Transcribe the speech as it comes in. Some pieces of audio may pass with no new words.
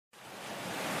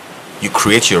You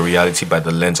create your reality by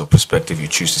the lens of perspective you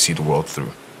choose to see the world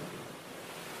through.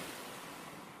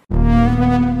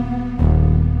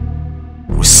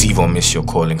 Receive or miss your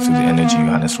calling through the energy you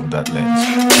harness from that lens.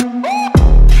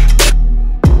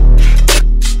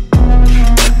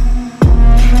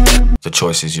 The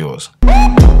choice is yours.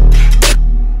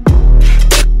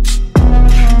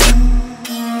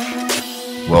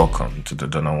 Welcome to the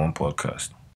Donawon podcast.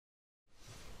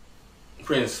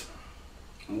 Prince,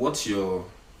 what's your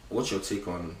take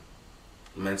on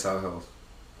mental health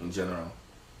in general?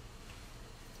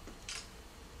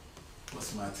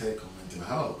 What's my take on mental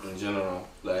health? In general,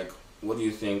 like, what do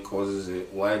you think causes it?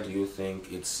 Why do you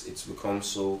think it's become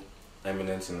so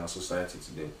eminent in our society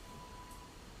today?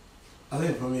 I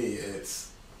think for me,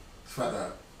 it's the fact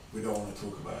that we don't want to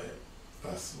talk about it.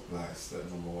 That's like step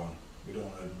number one. We don't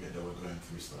want to admit that we're going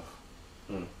through stuff.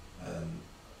 And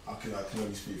I can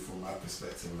only speak from my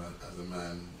perspective as a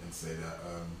man and say that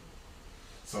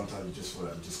sometimes you just feel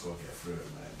like you just gotta get through it,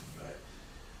 man. Like,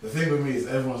 the thing with me is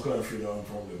everyone's going through their own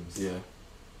problems. Yeah.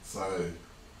 So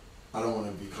I don't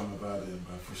want to become a burden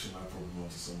by pushing my problem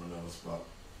onto someone else. But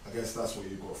I guess that's what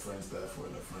you've got friends there for,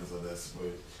 and the friends are there to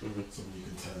someone you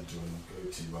can turn to and go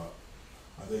to. But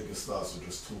I think it starts with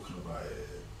just talking about it.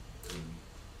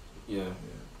 Yeah.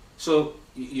 So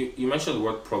you mentioned the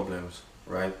word problems,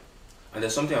 right? And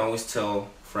there's something I always tell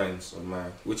friends of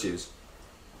mine, which is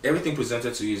everything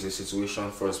presented to you is a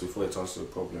situation first before it turns to a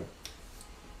problem.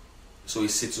 So a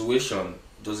situation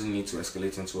doesn't need to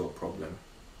escalate into a problem.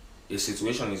 A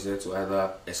situation is there to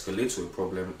either escalate to a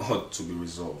problem or to be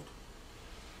resolved.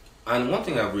 And one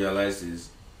thing I've realized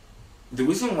is the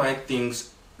reason why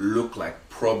things look like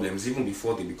problems even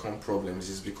before they become problems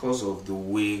is because of the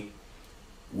way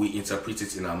we interpret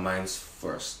it in our minds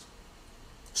first.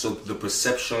 So the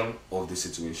perception of the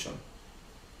situation.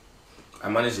 I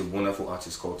manage a wonderful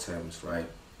artist called Thames, right?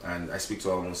 And I speak to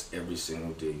her almost every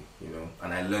single day,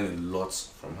 and I learn a lot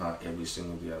from her every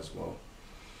single day as well.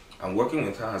 And working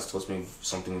with her has taught me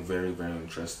something very, very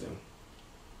interesting.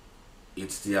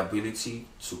 It's the ability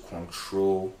to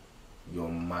control your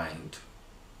mind,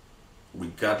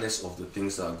 regardless of the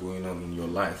things that are going on in your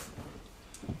life.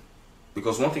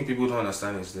 Because one thing people don't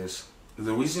understand is this: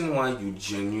 the reason why you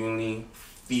genuinely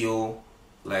feel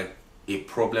like a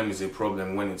problem is a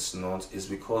problem when it's not is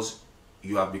because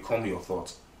you have become your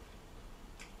thought.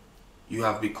 You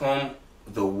have become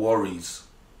the worries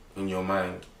in your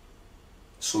mind.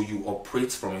 So you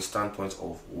operate from a standpoint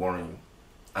of worrying,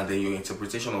 and then your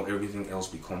interpretation of everything else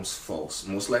becomes false,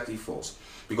 most likely false,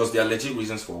 because there are legit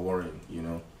reasons for worrying,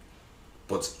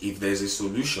 But if there's a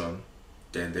solution,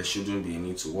 then there shouldn't be a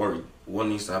need to worry. What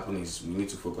needs to happen is we need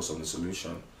to focus on the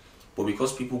solution. But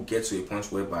because people get to a point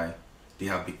whereby they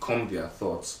have become their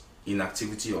thoughts,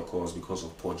 inactivity occurs because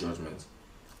of poor judgment.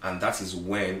 And that is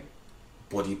when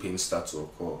body pain starts to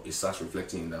occur. It starts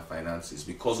reflecting in their finances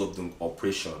because of the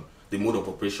mode of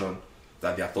operation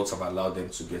that their thoughts have allowed them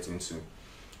to get into.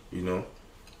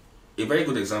 A very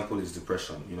good example is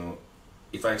depression.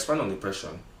 If I expand on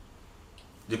depression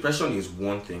is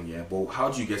one thing, but how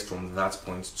do you get from that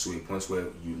point to a point where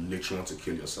you literally want to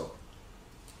kill yourself?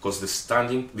 Because the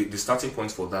starting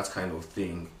point for that kind of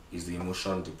thing is the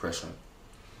emotion depression.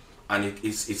 And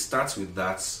it starts with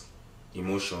that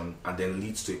emotion and then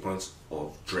leads to a point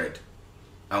of dread.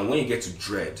 And when you get to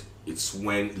dread, it's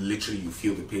when literally you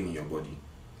feel the pain in your body.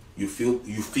 You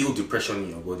feel depression in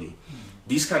your body.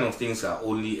 These kind of things are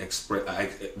only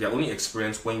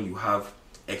experienced when you have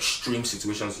extreme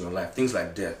situations in your life, things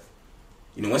like death.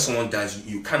 When someone dies,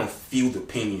 you kind of feel the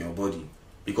pain in your body,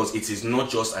 because it is not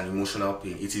just an emotional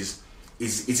pain. It is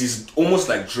almost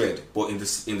like dread, but in the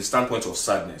standpoint of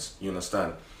sadness. You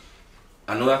understand?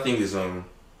 Another thing is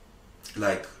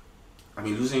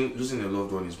losing a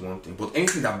loved one is one thing, but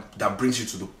anything that brings you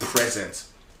to the present,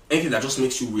 anything that just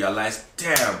makes you realize,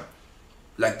 damn,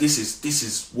 like this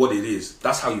is what it is.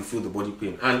 That's how you feel the body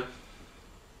pain. And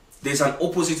there's an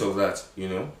opposite of that,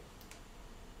 and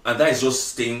that is just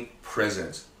staying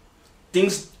present.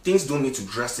 Things don't need to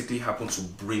drastically happen to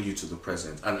bring you to the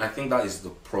present. And I think that is the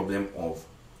problem of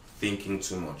thinking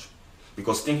too much,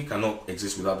 because thinking cannot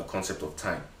exist without the concept of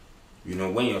time.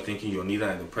 When you're thinking, you're neither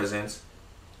in the present,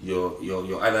 you're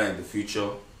either in the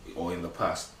future or in the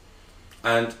past.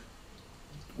 And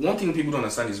one thing people don't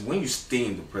understand is when you stay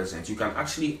in the present, you can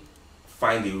actually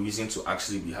find a reason to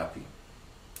actually be happy.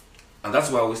 And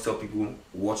that's why I always tell people,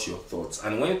 watch your thoughts.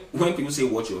 And when people say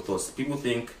watch your thoughts, people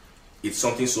think it's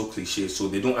something so cliche, so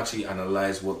they don't actually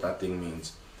analyze what that thing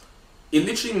means. It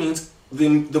literally means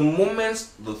the moment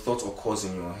the thought occurs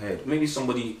in your head, maybe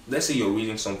somebody, let's say you're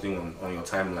reading something on your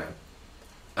timeline,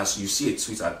 as you see a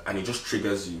tweet and it just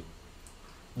triggers you.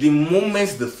 The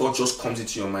moment the thought just comes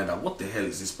into your mind that what the hell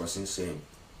is this person saying,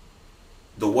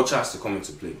 the watcher has to come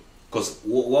into play. Because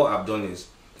what I've done is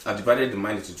I've divided the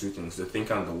mind into two things, the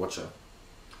thinker and the watcher.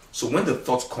 So when the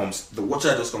thought comes, the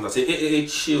watcher just comes and say, hey,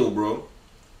 chill, bro.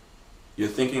 You're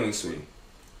thinking this way.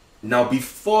 Now,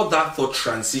 before that thought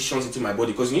transitions into my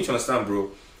body, because you need to understand,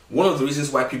 bro, one of the reasons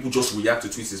why people just react to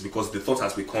tweets is because the thought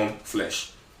has become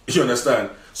flesh. You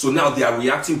understand? So now they are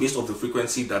reacting based off the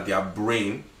frequency that their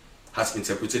brain has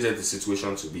interpreted the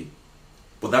situation to be.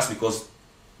 But that's because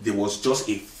there was just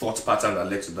a thought pattern that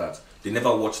led to that. They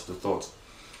never watched the thought.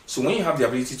 So when you have the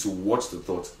ability to watch the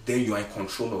thought, then you are in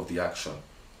control of the action.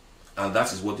 And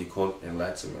that is what they call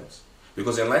enlightenment.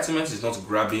 Because enlightenment is not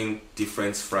grabbing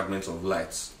different fragments of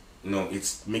light. No,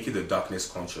 it's making the darkness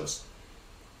conscious.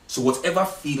 So whatever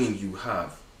feeling you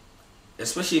have,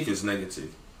 especially if it's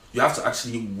negative, you have to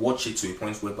actually watch it to a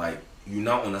point whereby you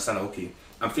now understand, okay,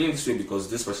 I'm feeling this way because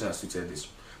this person has tweeted this.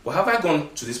 But have I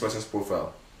gone to this person's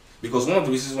profile? Because one of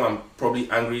the reasons why I'm probably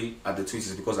angry at the tweet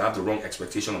is because I have the wrong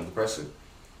expectation of the person.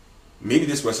 Maybe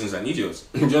this person is an idiot.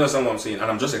 Do you understand what I'm saying? And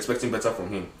I'm just expecting better from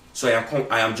him. So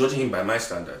I am judging him by my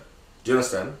standard. Do you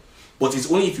understand? But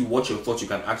it's only if you watch your thoughts you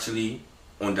can actually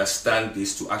understand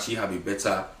this to actually have a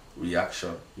better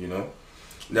reaction, you know?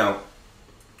 Now,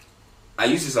 I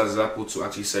use this as an example to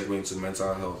actually segue into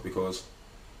mental health, because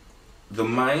the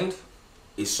mind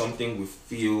is something we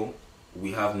feel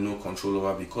we have no control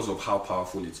over because of how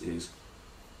powerful it is.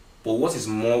 But what is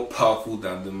more powerful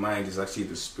than the mind is actually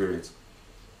the spirit.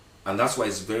 And that's why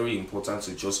it's very important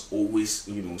to just always,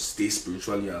 stay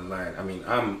spiritually aligned. I mean,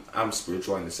 I'm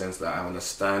spiritual in the sense that I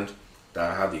understand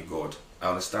that I have a God. I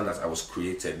understand that I was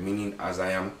created, meaning as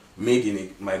I am made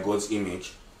in my God's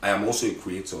image, I am also a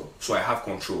creator. So I have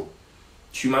control.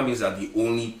 Human beings are the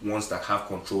only ones that have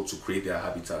control to create their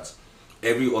habitats.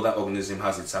 Every other organism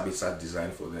has its habitat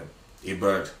designed for them. A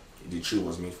bird, the tree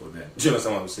was made for them. Do you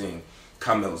understand what I'm saying?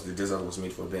 Camels, the desert was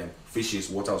made for them. Fishes,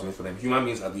 water was made for them. Human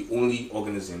beings are the only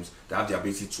organisms that have the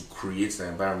ability to create the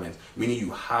environment, meaning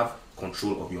you have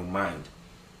control of your mind.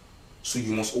 So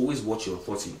you must always watch your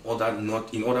thoughts in order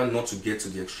not to get to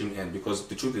the extreme end, because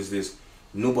the truth is this,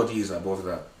 nobody is above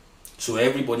that. So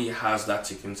everybody has that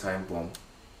ticking time bomb.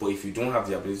 But if you don't have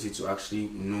the ability to actually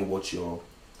know what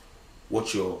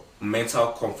your mental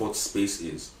comfort space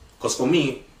is, because for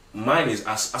me, mine is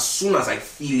as soon as I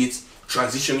feel it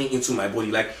transitioning into my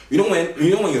body, like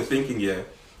when you're thinking, yeah,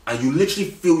 and you literally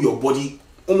feel your body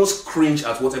almost cringe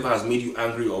at whatever has made you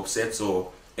angry or upset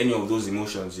or any of those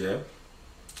emotions, yeah,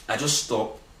 I just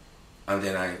stop and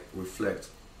then I reflect.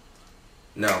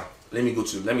 Now let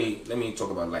me talk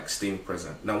about like staying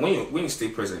present. Now when you stay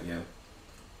present, yeah,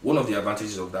 one of the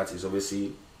advantages of that is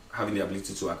obviously having the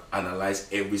ability to analyze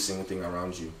every single thing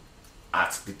around you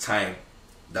at the time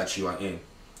that you are in.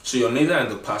 So you're neither in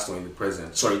the past or in the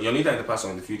present. Sorry, you're neither in the past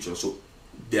or in the future. So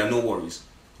there are no worries.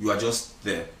 You are just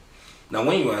there. Now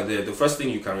when you are there, the first thing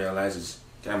you can realize is,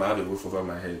 damn, I have a roof over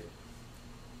my head.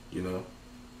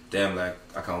 Damn, like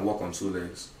I can walk on two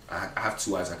legs. I have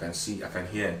two eyes. I can see, I can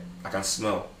hear, I can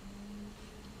smell.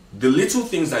 The little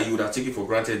things that you would have taken for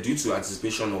granted due to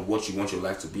anticipation of what you want your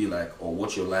life to be like or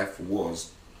what your life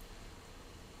was,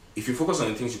 if you focus on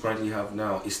the things you currently have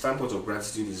now, a standpoint of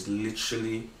gratitude is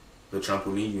literally the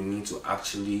trampoline you need to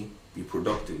actually be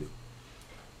productive.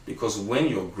 Because when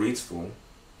you're grateful,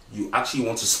 you actually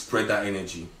want to spread that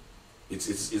energy.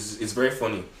 It's very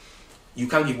funny. You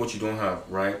can't give what you don't have,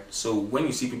 right? So when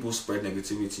you see people spread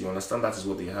negativity, you understand that is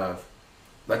what they have.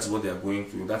 That is what they are going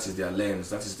through. That is their lens.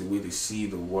 That is the way they see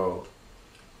the world.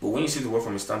 But when you see the world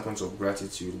from a standpoint of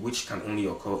gratitude, which can only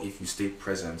occur if you stay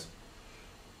present,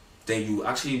 then you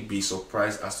actually be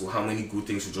surprised as to how many good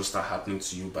things will just start happening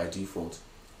to you by default.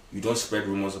 You don't spread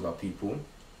rumors about people.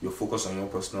 You're focused on your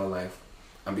personal life.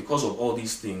 And because of all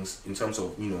these things, in terms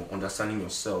of, understanding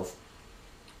yourself,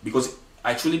 because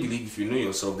I truly believe if you know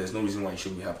yourself, there's no reason why you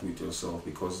should be happy with yourself,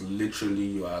 because literally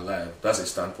you are alive. That's a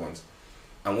standpoint.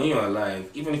 And when you're alive,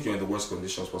 even if you're in the worst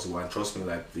conditions possible, and trust me,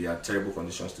 like they are terrible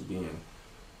conditions to be in,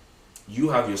 you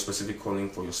have your specific calling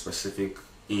for your specific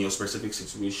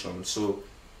situation. So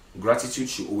gratitude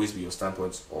should always be your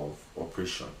standpoint of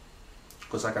operation.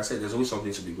 Because like I said, there's always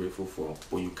something to be grateful for,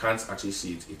 but you can't actually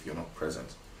see it if you're not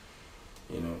present.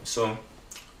 So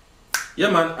yeah,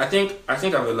 man, I think I've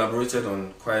elaborated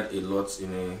on quite a lot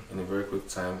in a very quick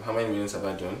time. How many minutes have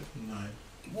I done? 9.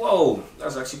 Whoa,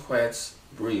 that's actually quite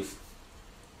brief.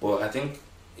 But I think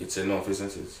it's enough,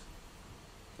 isn't it?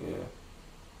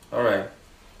 Yeah. Alright.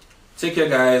 Take care,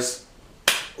 guys.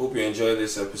 Hope you enjoyed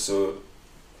this episode.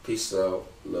 Peace out.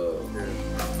 Love.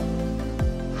 Yeah.